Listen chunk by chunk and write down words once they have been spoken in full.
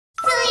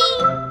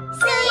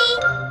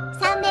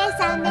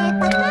サメ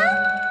パカ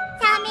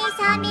サメ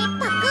サメ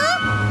パカ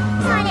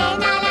それ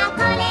ならこ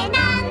れな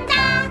んだ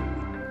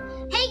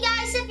Hey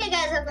guys, if you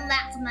guys welcome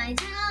back to my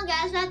channel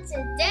guys, but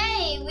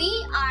today we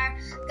are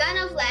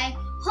gonna play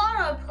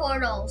Horror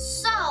Portal.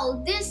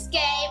 So this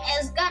game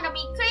is gonna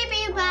be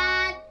creepy,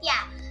 but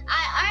yeah,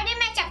 I already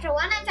made chapter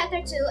 1 and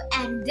chapter 2,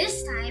 and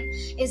this time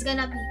is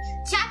gonna be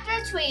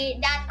chapter 3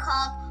 that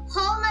called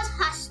Homeless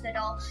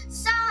Hospital.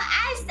 So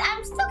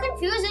I'm still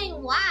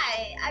confusing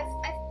why.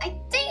 I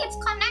think it's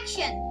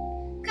connection,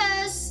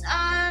 cause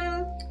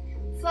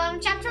from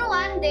chapter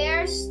 1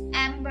 there's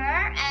Amber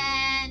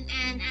and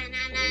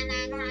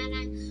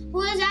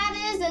who is that?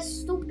 Is the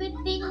stupid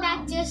thing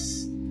that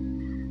just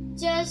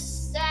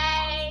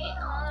say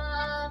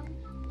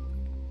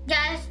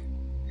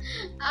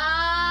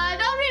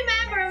don't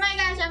remember. My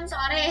gosh, I'm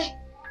sorry.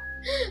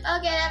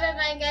 Okay, never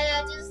mind guys,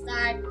 I'll just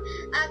start.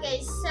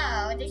 Okay,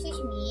 so this is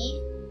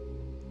me.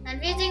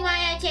 Confusing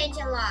why I change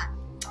a lot.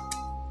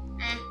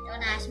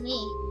 Don't ask me.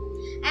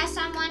 Ask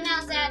someone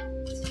else that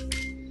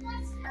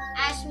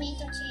asked me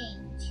to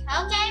change.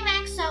 Okay,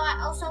 Max, so I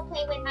also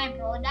play with my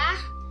brother.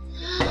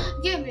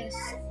 Give this.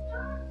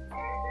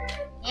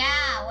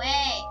 Yeah,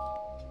 wait.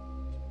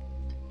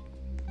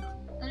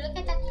 Oh, look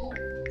at that kid.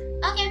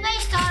 Okay, play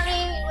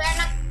story. We're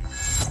not.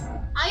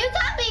 Are you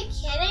gonna be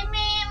kidding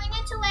me? We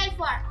need to wait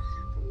for.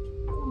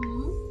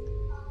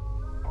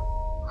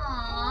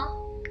 Aww.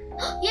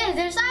 Yeah,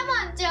 there's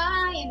someone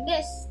joining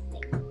this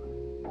thing.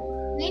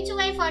 We need to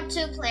wait for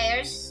 2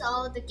 players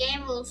so the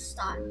game will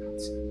start.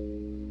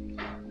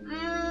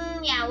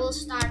 Yeah, we'll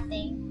start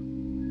thing.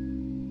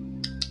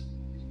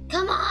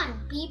 Come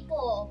on,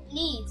 people,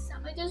 please.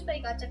 I'm gonna just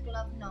play Gacha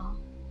Club now.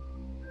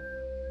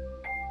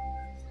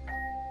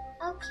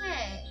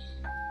 Okay.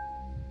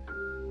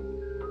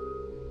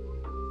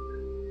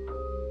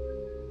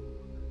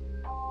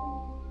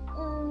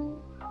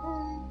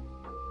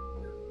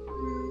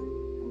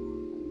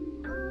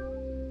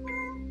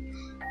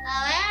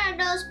 Where are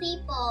those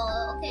people?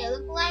 Okay,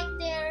 look like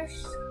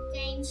there's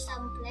getting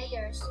some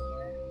players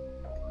here.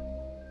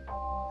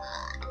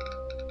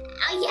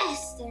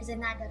 Yes, there's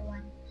another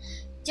one.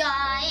 Join.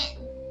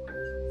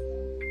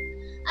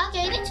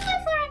 Okay, need to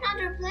wait for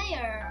another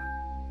player.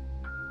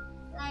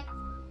 Like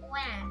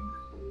when?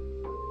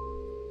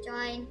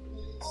 Join,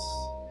 please.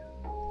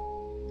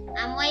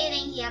 I'm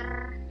waiting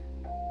here.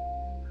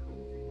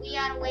 We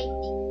are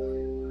waiting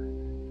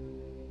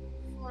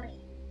for it.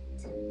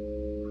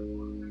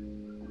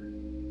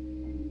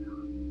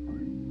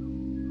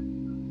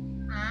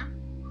 Huh?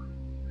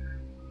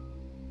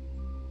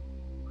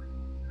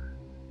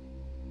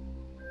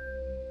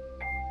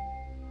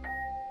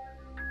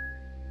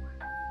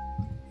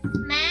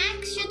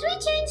 Max, should we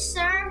change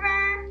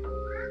server?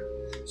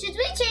 Should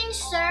we change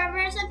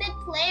servers? A bit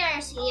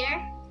players here.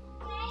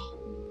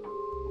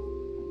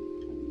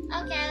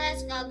 Okay,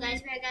 let's go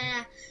guys. We're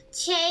gonna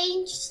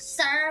change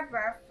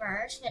server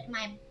first with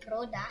my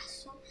brother.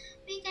 So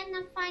we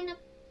gonna find a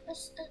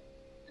server.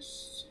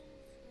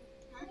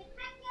 Huh?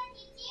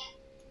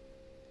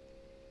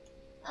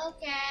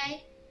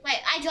 Okay.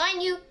 Wait, I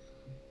join you.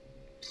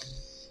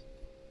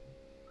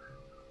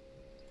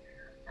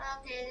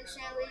 Okay, so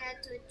we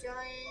had to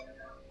join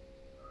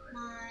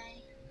my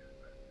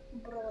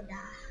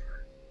brother.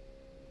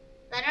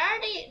 But I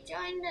already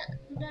joined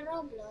the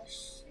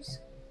Roblox.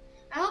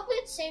 I hope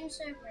it's same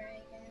server,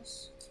 I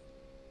guess.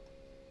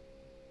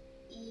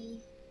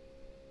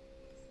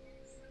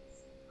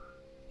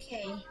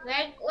 Okay,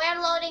 we're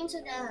loading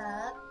to the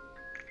hub.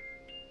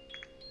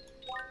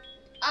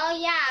 Oh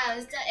yeah,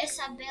 it's the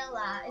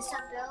Isabella.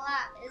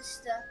 Isabella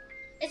is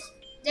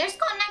there's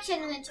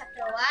connection in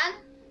chapter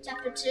 1,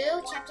 chapter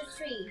 2, chapter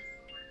 3.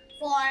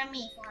 For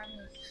me.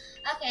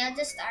 Okay, I'll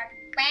just start.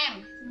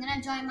 Bam! I'm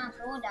gonna join my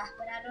brother,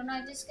 but I don't know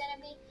if it's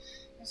gonna be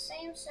the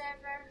same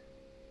server.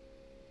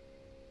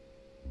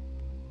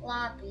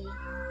 Lobby.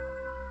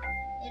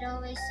 It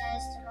always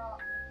says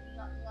lobby.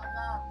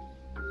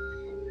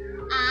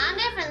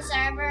 Different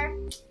server.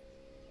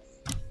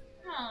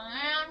 Oh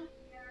man.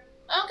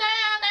 Okay,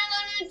 I'm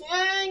gonna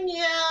join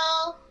you.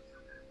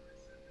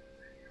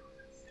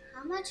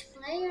 How much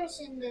players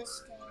in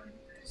this game?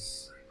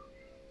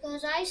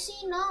 Because I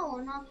see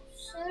no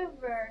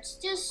server. It's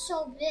just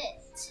so big.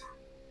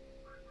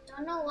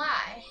 Don't know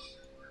why.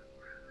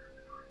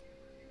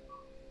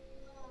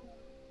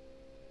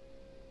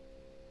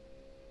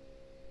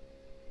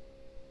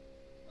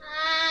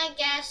 I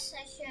guess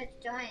I should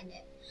join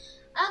it.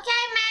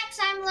 Okay, Max,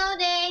 I'm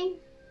loading.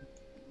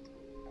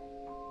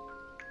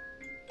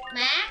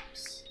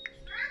 Max?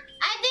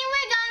 I think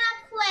we're gonna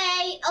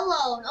play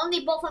alone. Only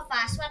both of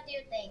us. What do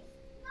you think?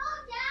 No,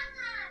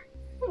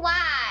 jangan.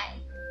 Why?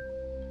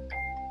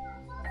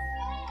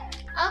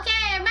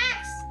 Okay,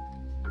 Max.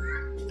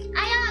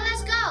 Ayo,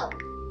 let's go.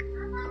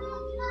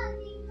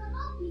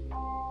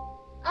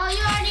 Oh,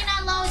 you're already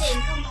not loading.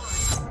 Come on.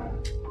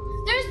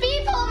 There's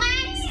people,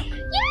 Max.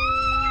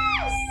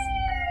 Yes!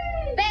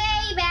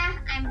 Baby,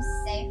 I'm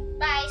saved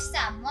by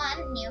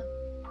someone new.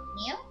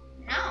 New?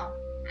 No,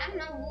 I'm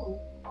not who.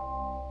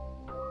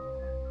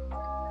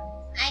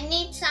 I I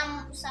need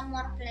some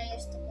more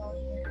players to go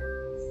here.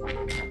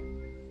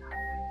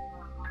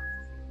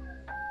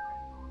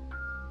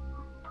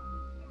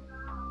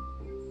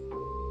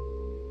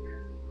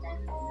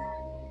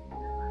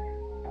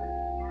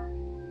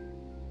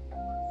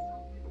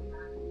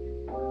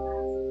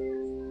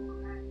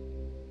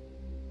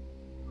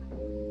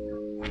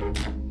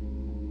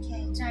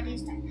 Okay, it's already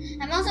started.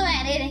 I'm also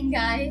editing,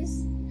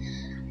 guys.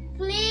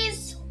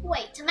 Please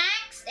wait,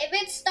 Max. If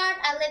it starts,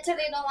 I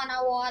literally don't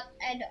wanna watch.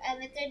 I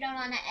literally don't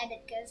wanna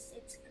edit because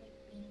it's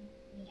creeping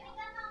me out.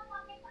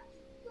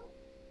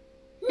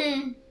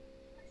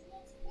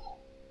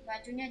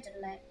 Bajunya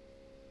jelek.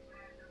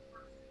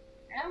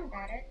 I don't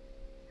get it.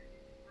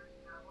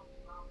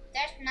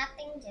 There's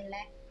nothing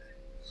jelek.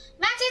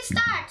 Max, it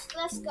starts.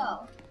 Let's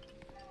go.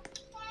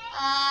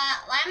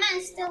 Why am I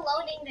still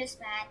loading this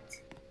back?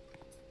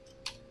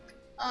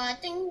 I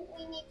think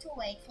we need to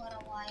wait for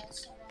a while,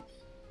 sort of.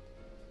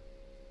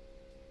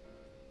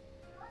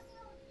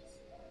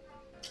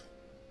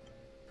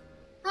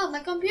 Oh, my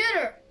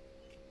computer.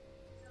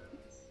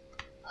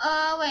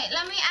 Wait,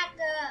 let me add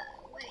the,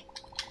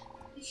 wait.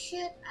 We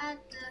should add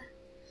the,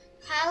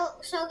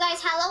 so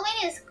guys,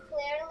 Halloween is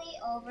clearly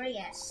over,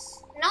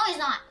 yes. No, it's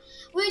not.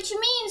 Which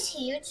means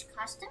huge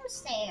custom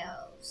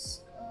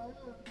sales. Oh,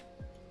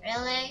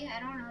 really? I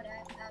don't know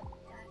that.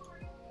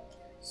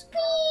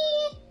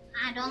 Squee!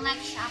 I don't like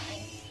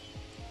shopping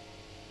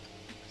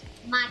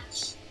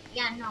much.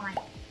 Yeah, no, I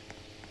don't.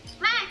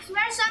 Max,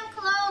 wear some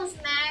clothes,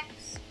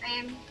 Max.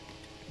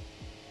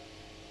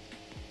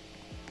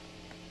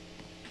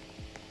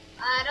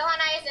 I don't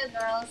wanna use the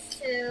girls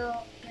to,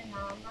 you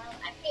know,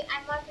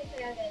 I'm more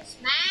prepared for this.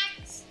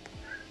 Max,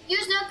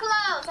 use the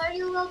clothes or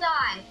you will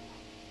die.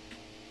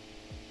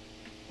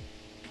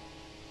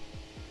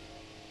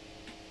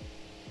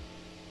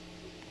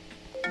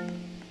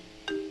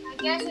 I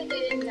guess you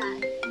didn't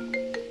die.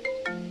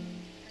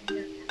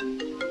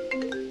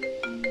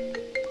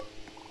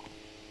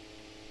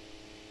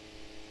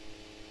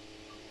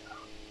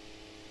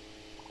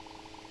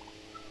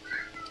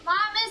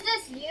 Mom, is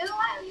this you?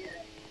 Why are you?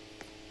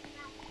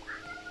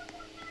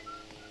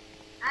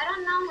 I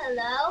don't know.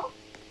 Hello,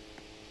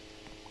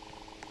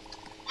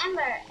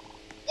 Amber.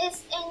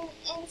 It's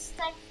in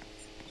stuck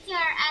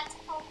here at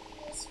home.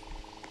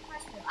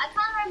 I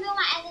can't reveal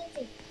my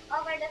identity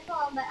over the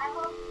phone, but I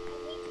hope I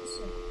meet you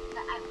soon.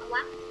 But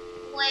what?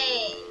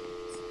 Wait.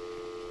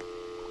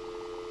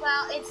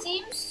 Well, it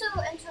seems to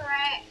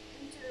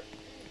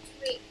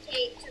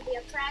to be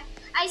a prank.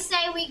 I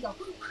say we go.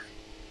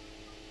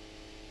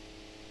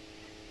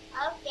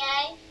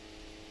 Okay.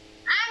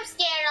 I'm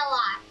scared a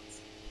lot.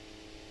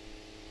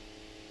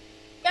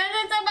 Cause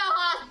it's in the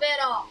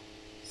hospital.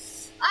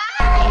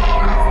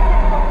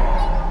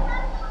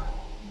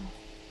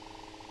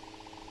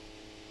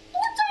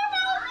 Don't turn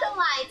out the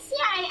lights.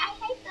 Yeah, I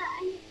hate the.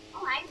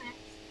 Oh, I meant.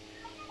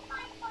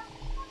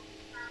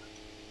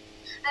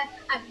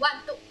 I want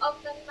to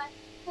open my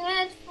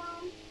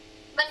headphones.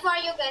 But for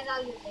you guys,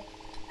 I'll use it.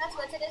 Let's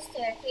go to the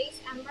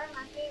staircase. Amber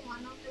must be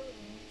one of the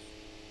rooms.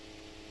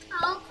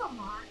 Oh, come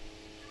on.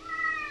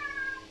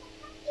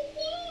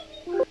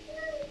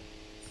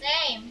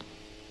 Same.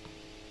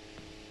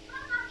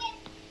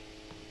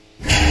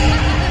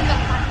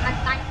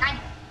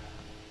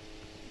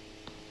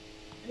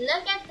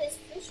 Look at this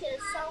fish,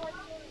 it's so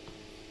cute.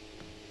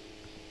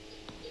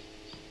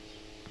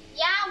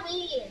 Yeah,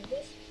 weird.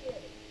 This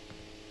cute.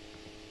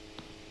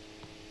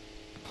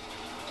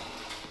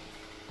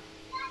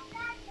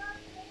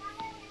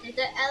 Did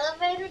the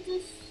elevator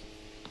just...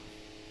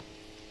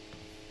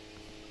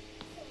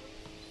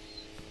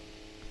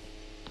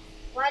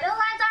 Why the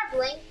lights are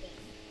blinking?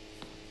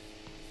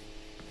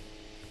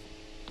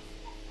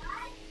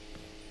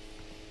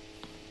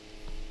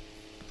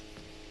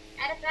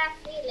 At a bad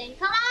feeling.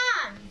 Come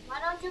on! Why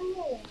don't you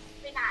move?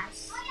 Be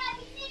nice.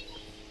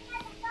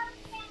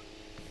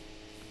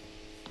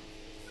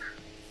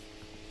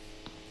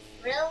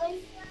 Really?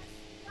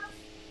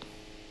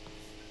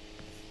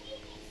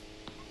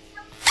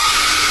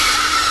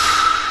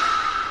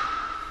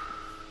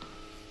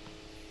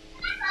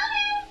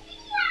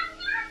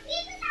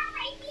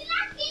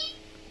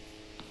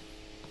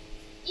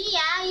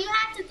 Yeah, you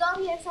have to go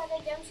here so the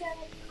jump scare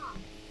will come.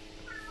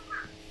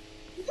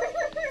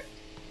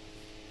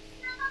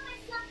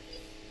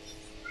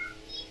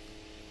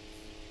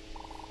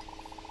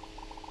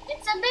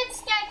 It's a bit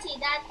sketchy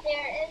that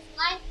there is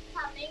light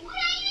coming.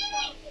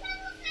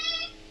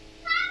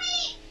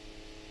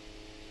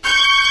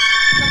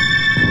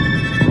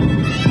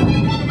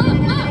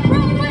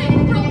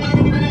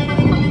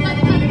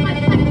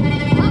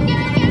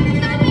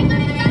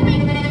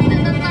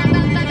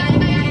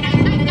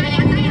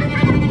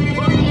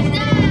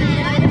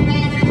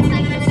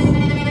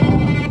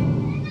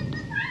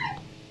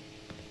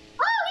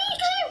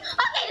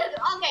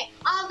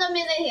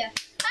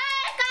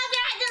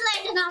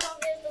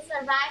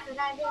 But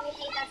I really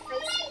hate that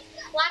face.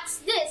 What's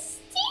this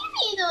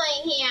TV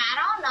doing here? I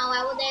don't know.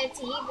 Why would there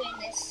TV in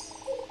this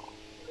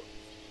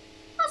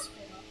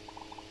hospital?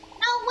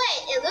 No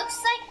wait, it looks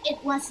like it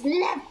was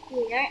left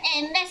here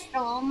in this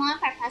room on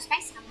purpose by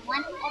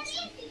someone or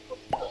something.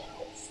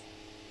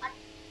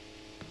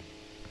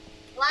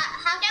 What?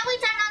 How can we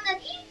turn on the...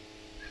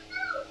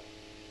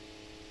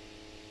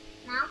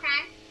 No,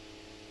 okay.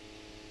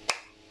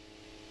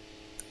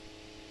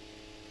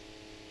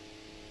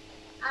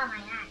 Oh my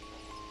god.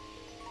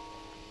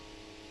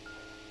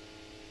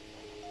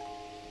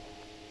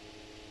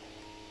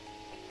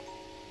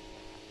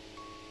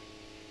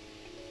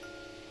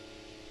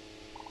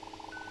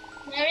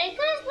 Merry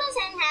Christmas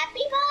and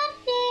happy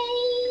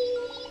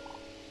birthday!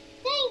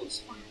 Thanks,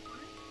 Papa.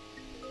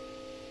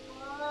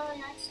 Oh,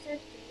 let's do this.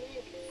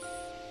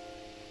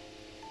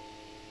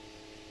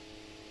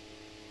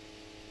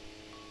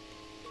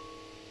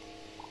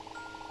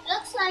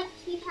 Looks like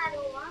he had a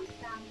long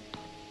family.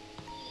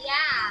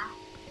 Yeah.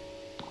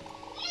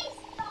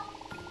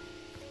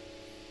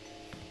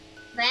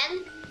 Then,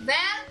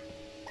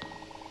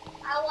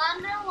 I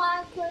wonder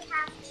what could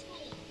have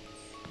changed.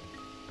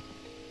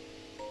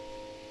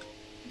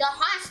 The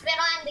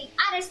hospital and the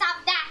other stuff,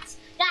 that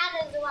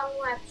is what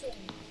would have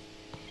changed.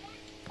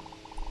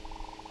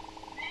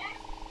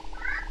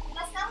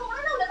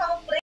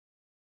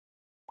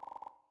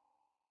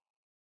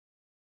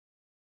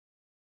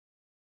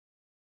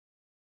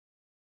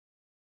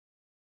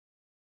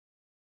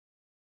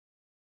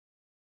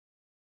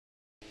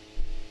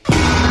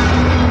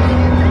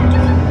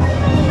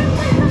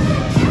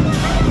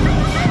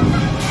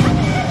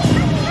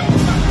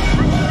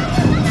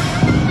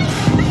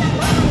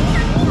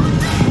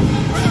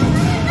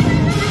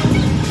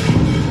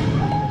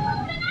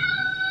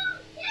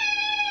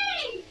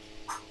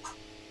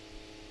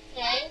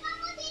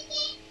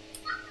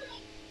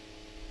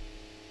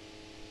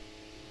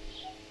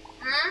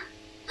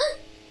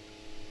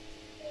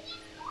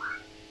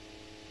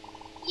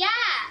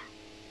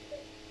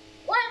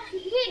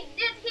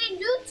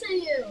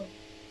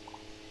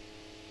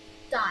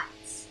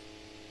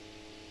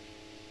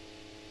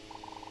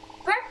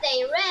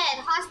 Birthday red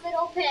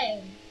hospital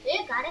pain.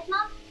 You got it,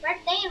 Mom?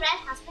 Birthday red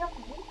hospital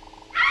pain.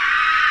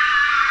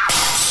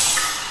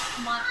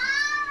 Mom.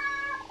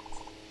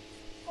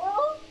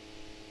 Oh.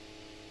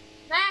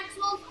 Max,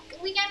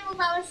 we can move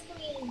our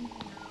screen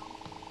now.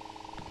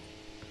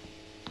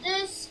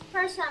 This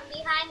person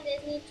behind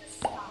this needs to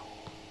stop.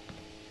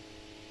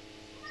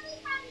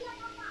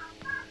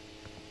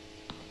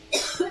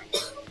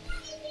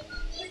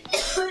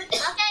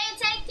 Okay, you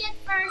take it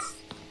first.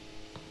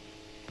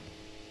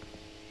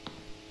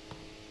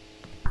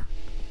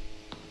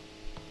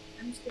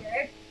 I'm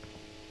scared.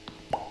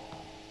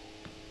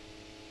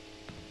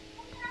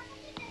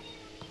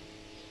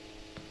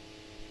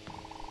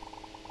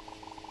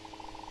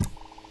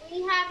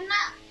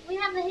 We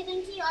have the hidden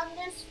key on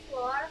this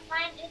floor.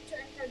 Find it to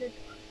enter the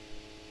door.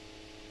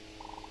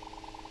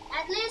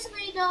 At least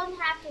we don't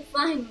have to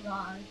find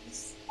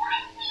logs.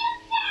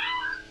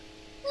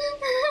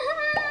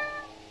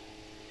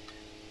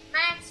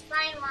 Max,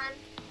 find one.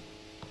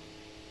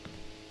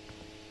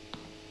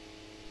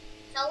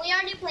 So we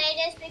already played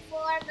this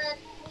before, but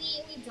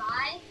we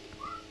died,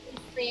 we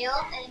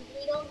failed, and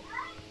we don't,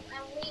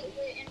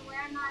 and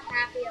we're not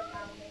happy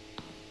about it.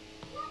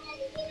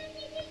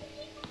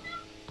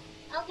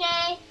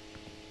 Okay,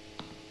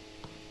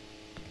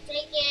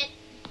 take it.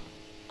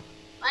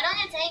 Why don't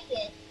you take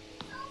it?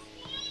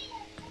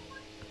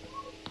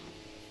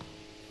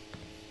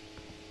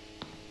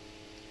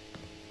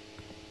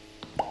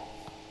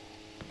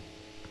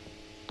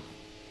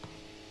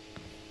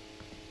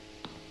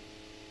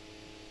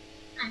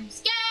 I'm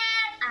scared.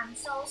 I'm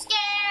so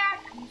scared.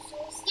 I'm so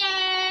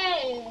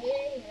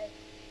scared.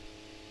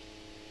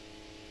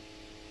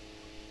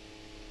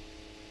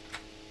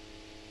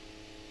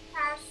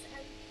 Pass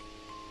and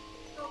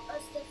help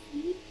us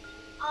defeat.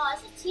 Oh,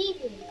 it's a TV.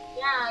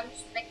 Yeah, I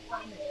respect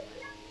from it.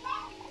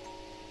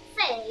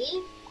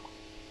 Faith,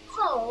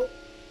 hope,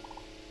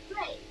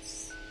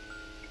 grace.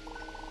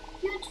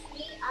 You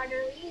three are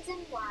the reason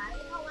why.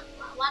 You know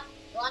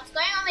what's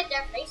going on with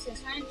their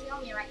faces? Trying to kill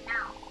me right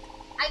now.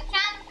 I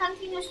can't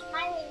continue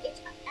smiling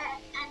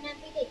and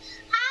every day.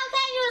 How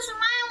can you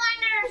smile when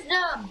there's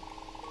them?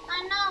 I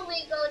know we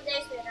go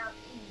days without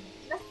eating.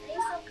 Your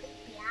face so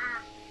creepy,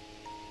 yeah.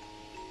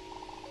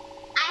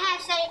 I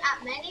have saved up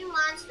many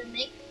months to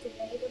make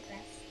today the best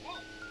day.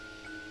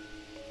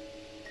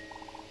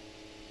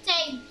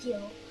 Thank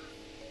you.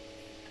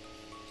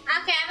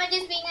 Okay, I'm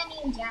just being a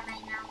ninja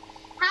right now.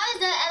 How is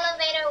the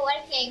elevator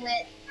working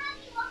with?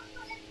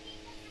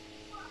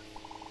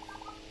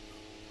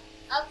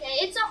 Okay,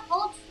 it's a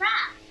whole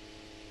trap.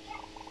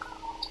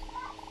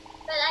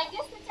 But I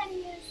guess we can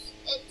use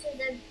it to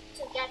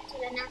get to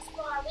the next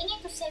floor. We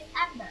need to save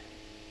Ember.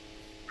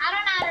 I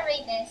don't know how to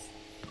read this.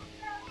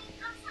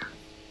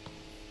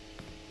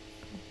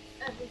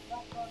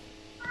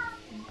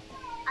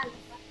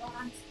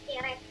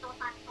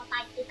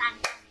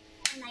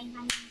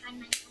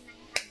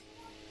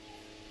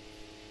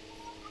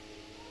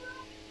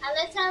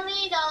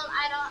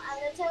 I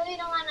literally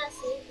don't want to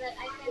see, but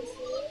I can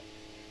see.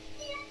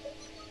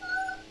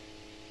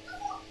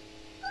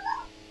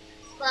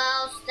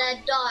 Close the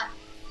door.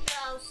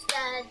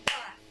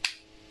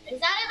 Is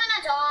that even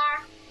a door?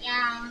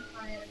 Yeah, I'm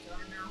calling it a door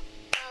now.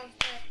 Oh, it's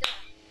a door.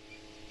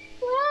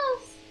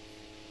 Close.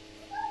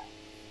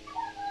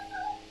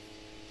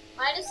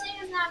 Why this thing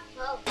is not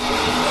closed?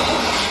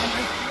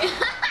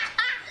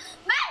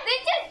 Man,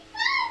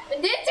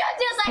 did you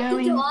just like the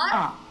door?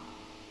 Up.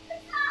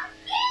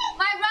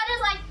 My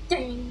brother's like,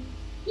 ding.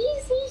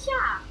 Easy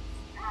shot.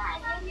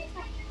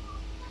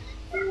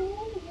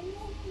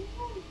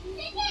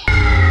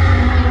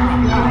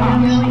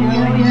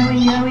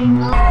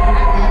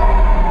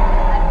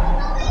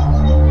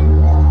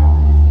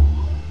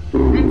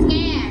 I'm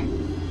scared.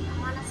 I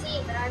wanna see,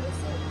 but are you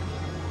see?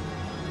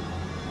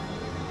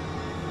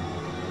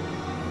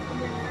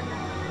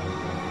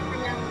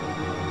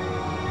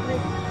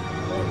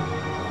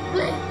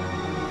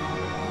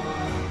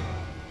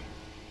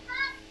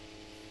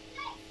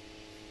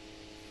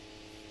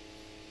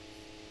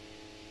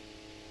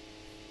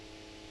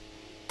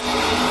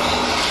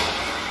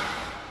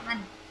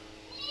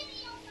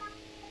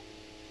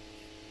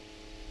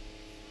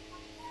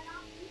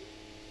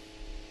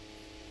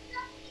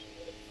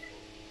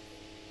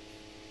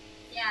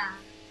 Yeah.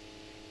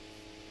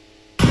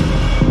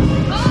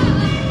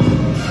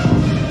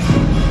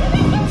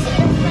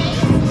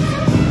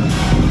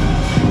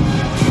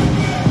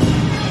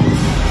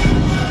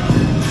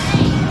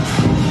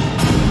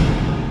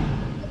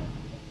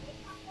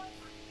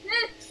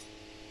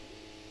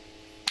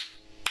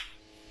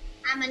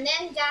 I'm a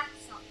ninja,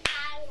 so I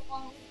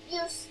won't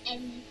use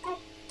any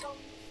petrol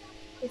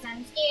because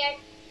I'm scared.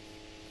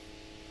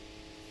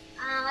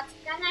 What's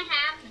gonna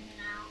happen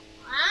now?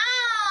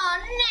 Oh,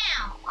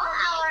 now all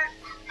our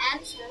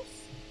answers.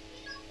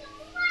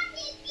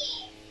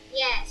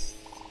 Yes.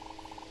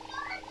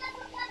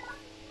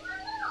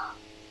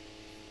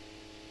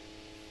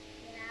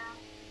 Yeah.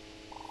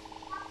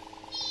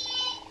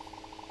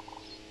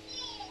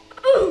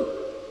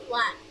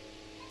 What?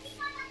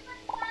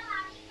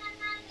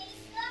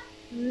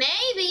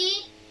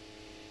 Maybe.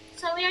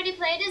 So we already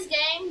played this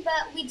game,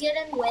 but we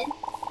didn't win.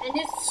 And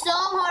it's so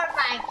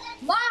horrifying.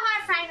 More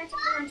horrifying than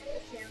 200%.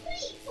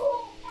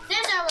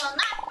 This I will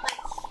not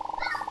touch.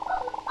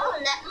 Oh,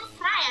 let me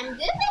try. I'm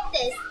good at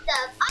this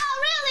stuff. Oh,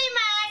 really,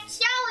 Mike?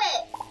 Show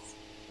it.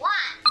 1,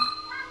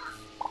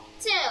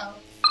 2.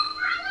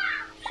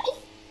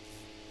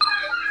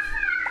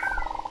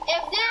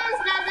 If this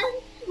doesn't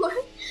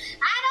work,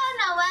 I don't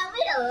know what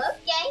will,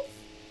 okay?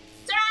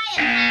 Try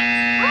it, Max.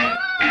 Oh,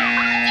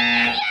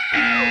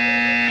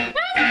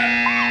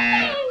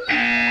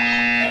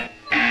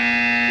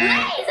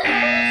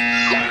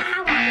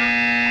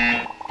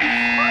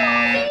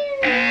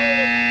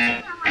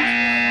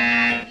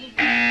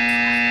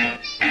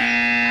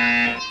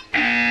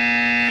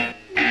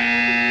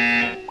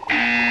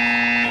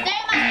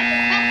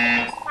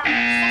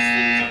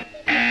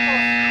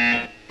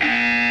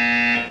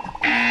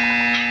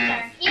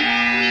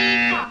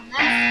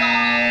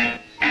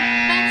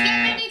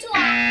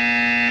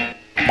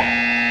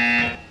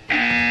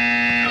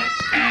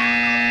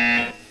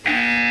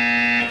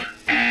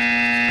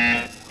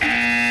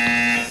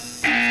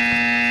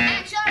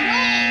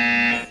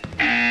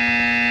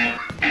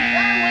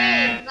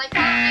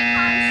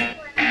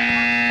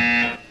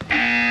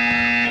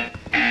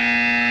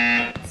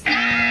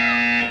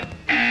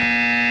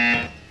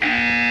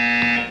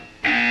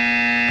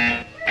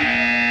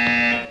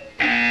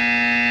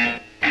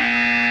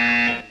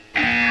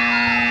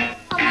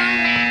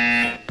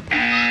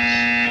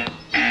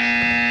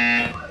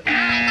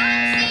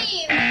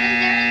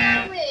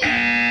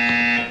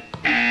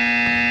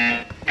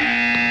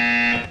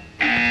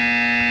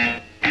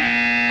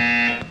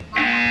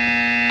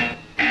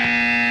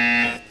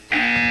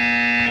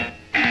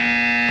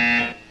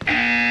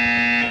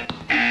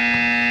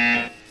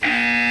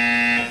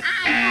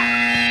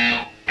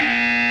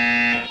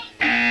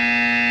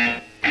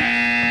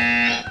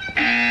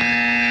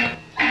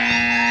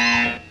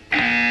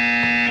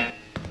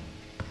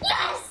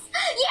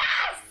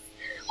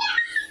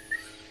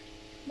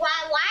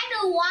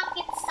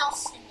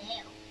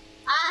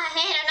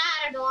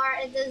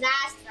 a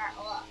disaster.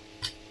 Look.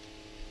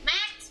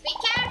 Max, be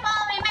careful,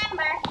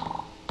 remember.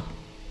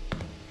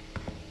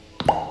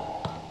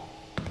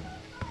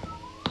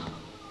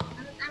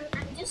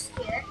 I'm just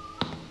scared.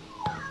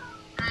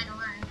 I don't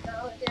want to go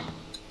there.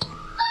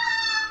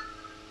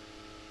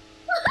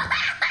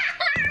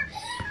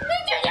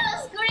 Did you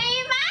just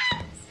scream,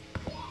 Max?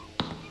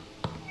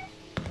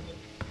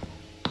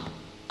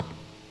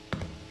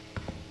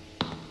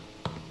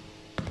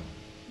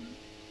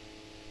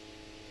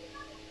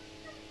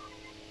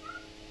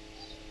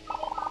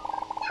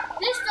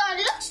 This door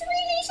looks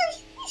really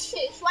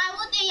suspicious. Why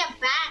would they have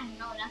bang?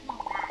 No, that's not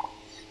bad.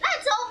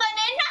 Let's open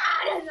it. No,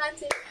 that's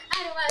not it.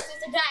 I don't want to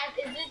die.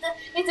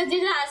 It's a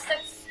disaster.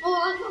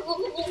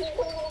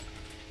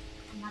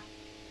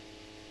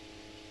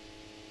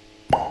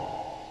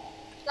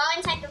 Go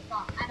inside the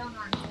phone. I don't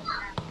want to do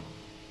that.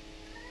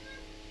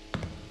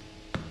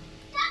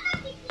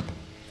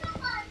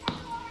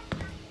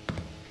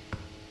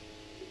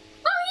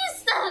 Oh, he's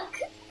stuck.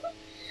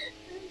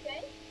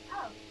 Okay.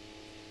 Oh.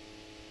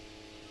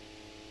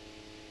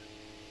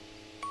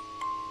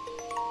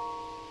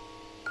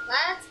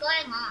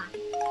 going on?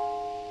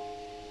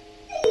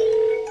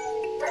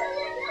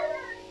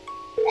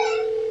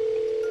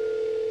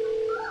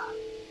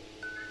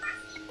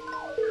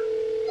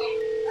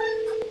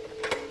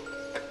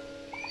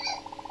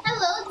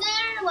 Hello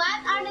there, what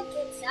are the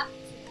kids up to?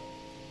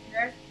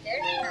 They're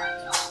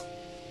not.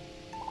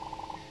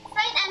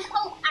 Fred and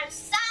Hope are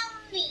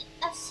soundly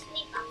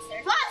asleep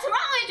upstairs. What's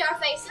wrong with your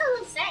face?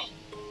 Who's saying?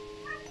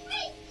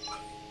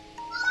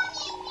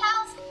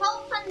 How's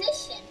Hope's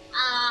condition?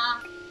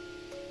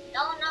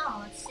 Don't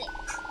know. Sick.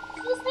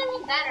 She's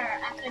feeling better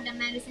after the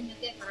medicine you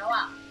gave her a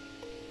while.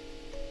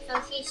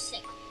 So she's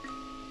sick.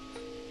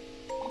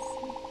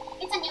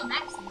 It's a new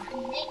medicine.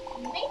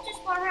 Made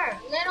just for her.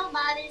 Little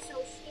body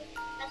so she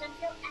doesn't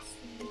feel as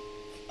weak.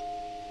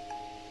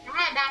 I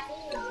had that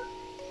feeling.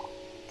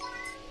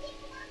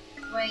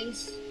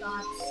 Grace,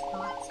 thoughts.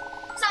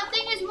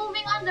 Something is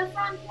moving on the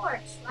front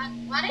porch.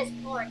 What is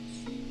porch?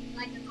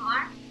 Like a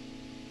car?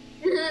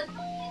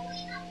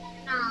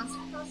 No,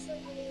 supposed to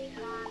be,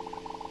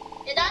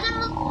 it doesn't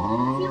look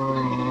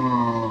human.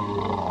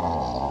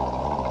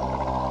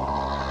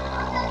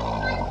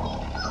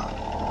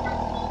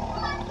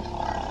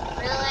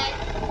 Really?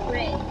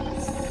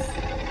 Grace?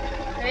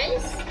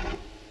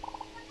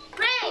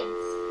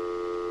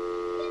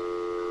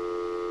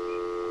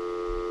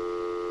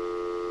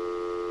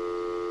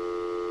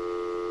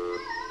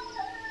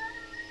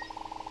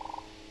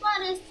 What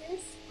is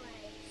this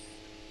place?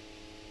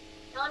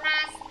 Don't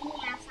ask me,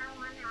 ask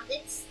someone else.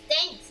 It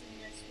stinks in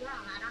this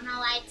room. I don't know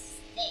why it stinks.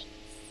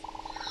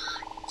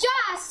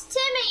 Josh,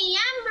 Timmy,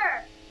 Amber!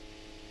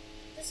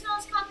 The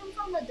smell's coming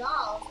from the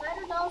dolls. Where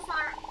the dolls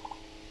are?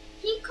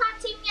 He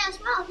caught Timmy as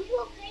well. He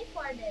will pay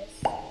for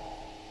this.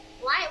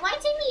 Why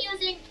Timmy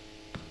using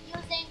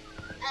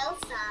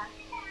Elsa?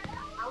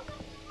 Okay.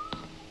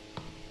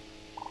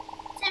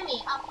 Timmy,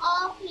 of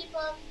all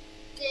people,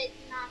 did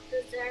not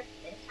deserve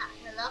this.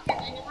 Hello, can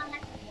anyone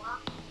let me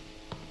walk?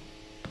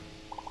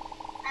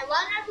 I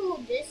wonder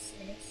who this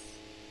is.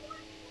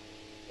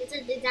 It's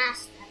a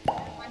disaster. I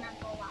wanna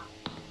go out.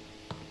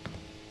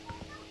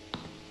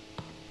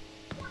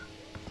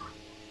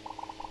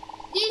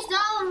 These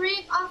dolls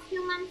reek of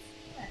human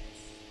flesh.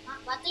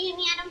 What do you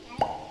mean? I don't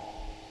get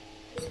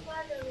it.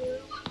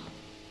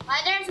 Why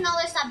there's no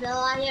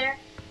Isabella here?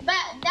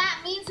 But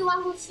that means the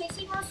one who's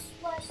chasing us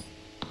was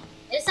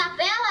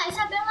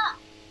Isabella.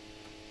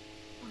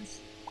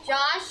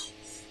 Josh,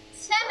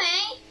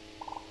 Timmy,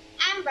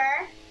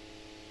 Amber,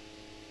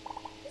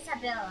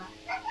 Isabella.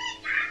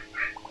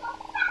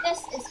 This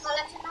is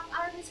collection of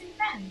our missing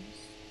friends.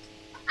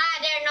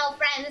 There are no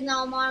friends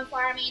no more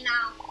for me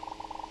now.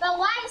 But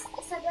why is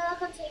Isabella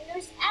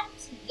containers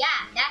empty?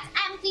 Yeah, that's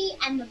empty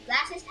and the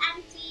glass is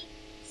empty.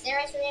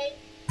 Seriously?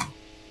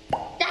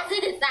 That's a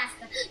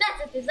disaster.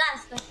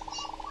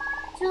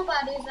 Two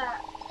bodies were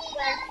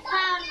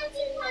found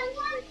mutilated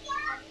with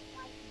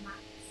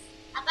marks.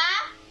 Apa?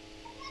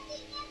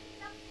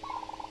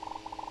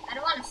 I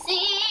don't want to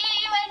see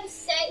when you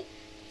say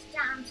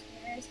jump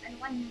scares. I don't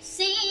want to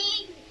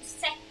see when you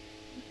say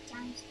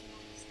jump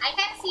scares. I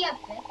can see a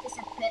bit, just a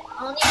bit.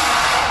 Only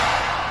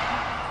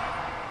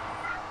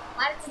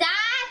what's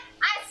that?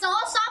 I saw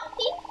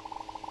something.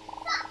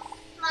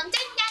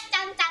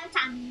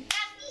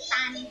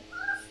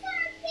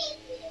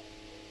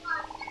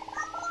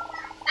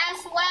 As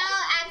well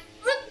as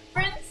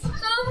footprints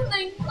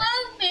something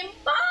clothing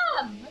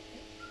bomb.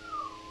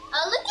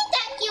 Oh, look at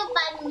that cute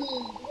bunny.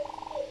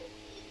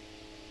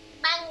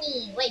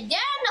 Wait,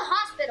 they're in the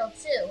hospital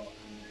too.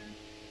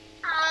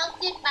 Oh,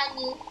 cute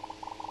bunny.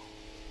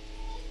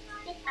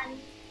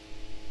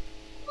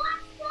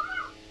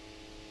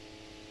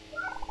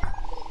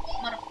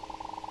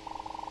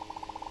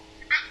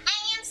 I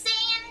am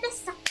saying this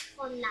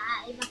for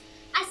live.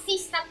 I see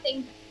something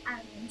I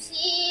don't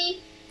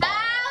see.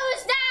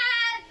 How's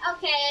that?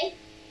 Okay.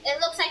 It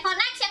looks like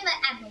connection, but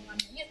I don't want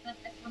to use it.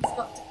 Let's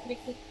go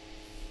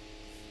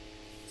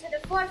to the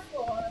fourth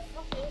floor.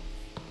 Okay.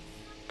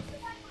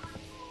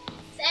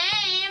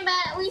 Same,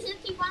 but we should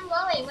keep on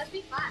going. Must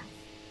be fun.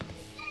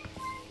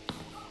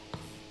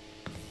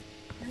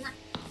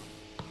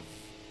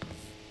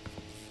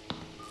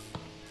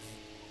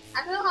 I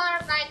feel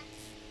horrified.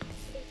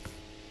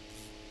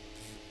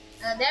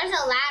 There's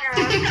a ladder.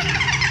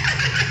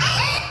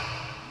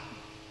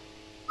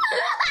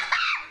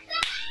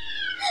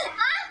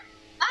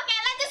 Okay,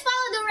 let's just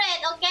follow the red,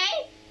 okay?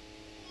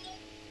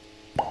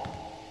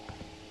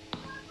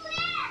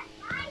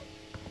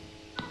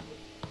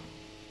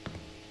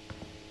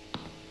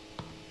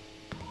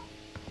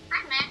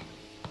 Hi, man.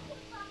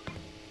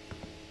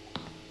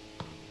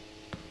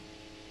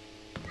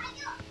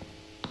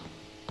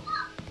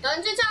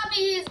 Don't you tell me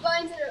he's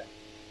going to the...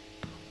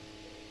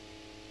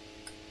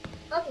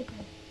 Okay.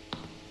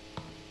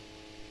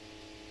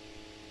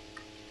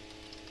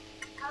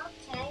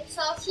 Okay,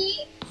 so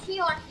she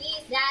or he,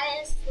 that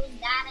is, whose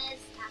that is,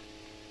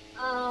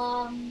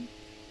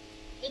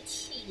 it's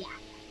she, yeah,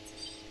 it's a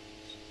she.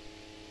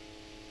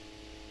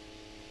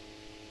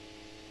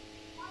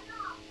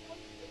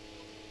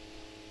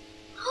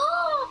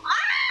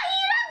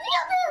 He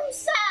revealed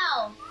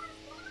himself!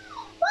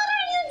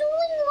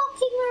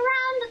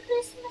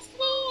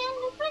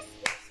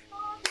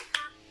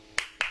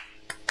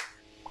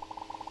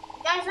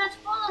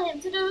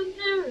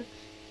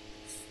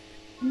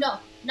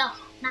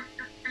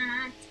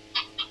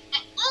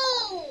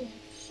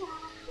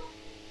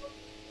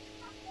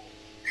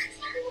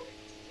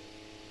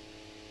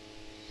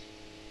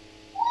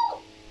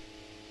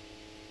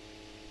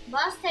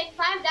 Boss take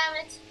 5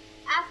 damage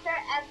after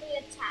every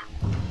attack.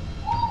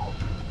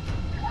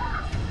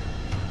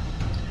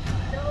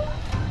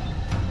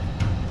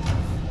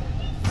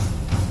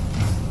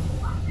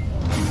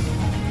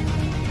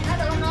 I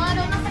don't know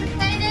how to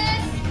play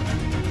this.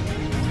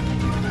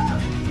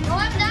 Oh,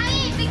 I'm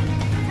dying.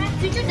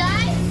 Did you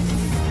die?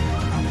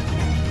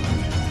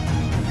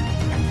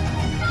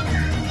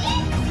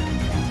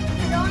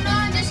 I don't know,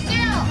 just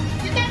chill.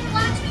 You can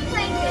watch me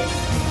play this.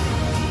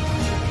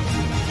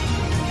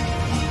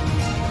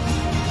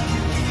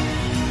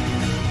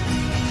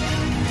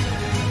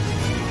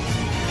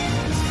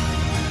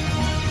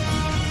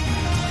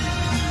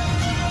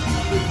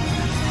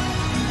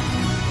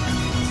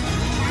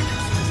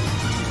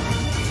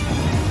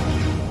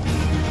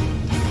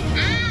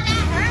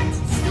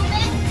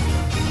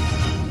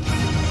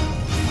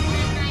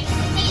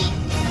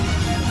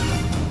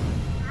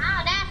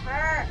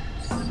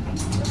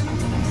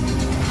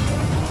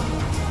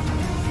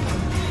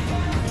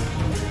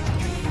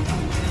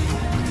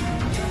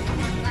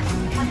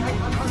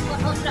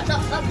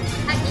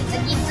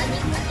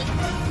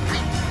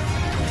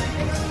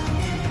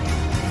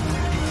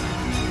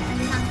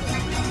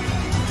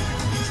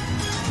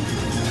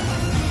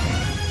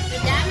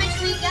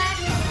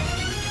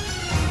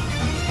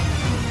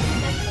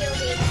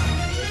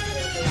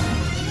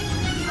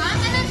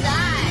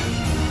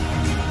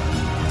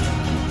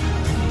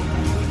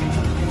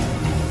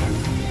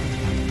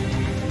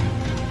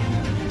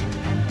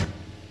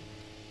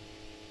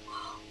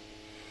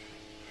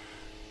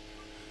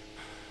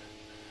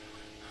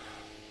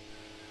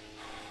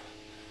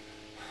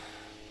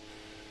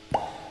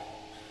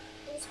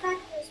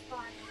 Inspector's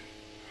body.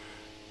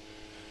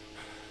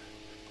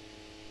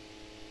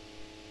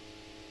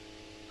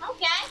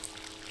 Okay.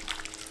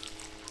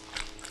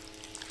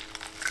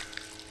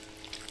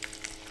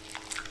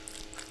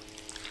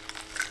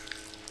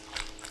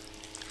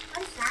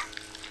 What is that?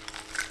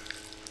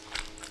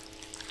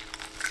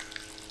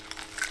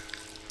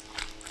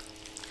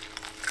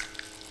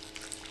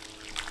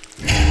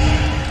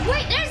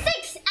 Wait, there's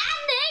 6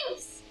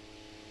 endings!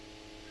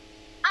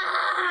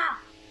 Ah!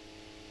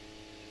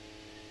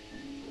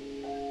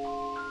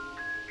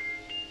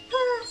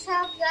 So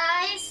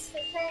guys,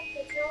 the fight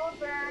is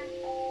over.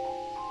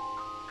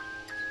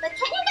 But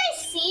can you guys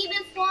see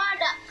before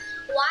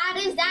what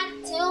is that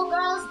 2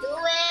 girls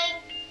doing?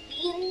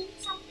 Eating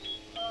something?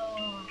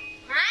 Oh.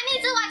 I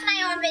need to watch my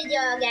own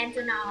video again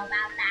to know about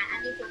that.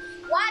 I need to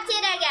watch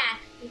it again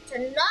to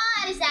know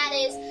what that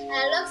is. And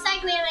it looks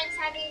like we were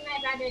having my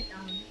brother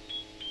down.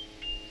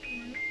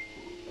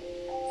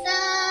 So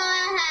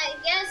I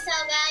guess so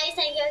guys,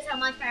 thank you so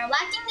much for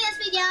watching this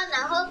video and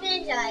I hope you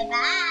enjoyed.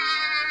 Bye!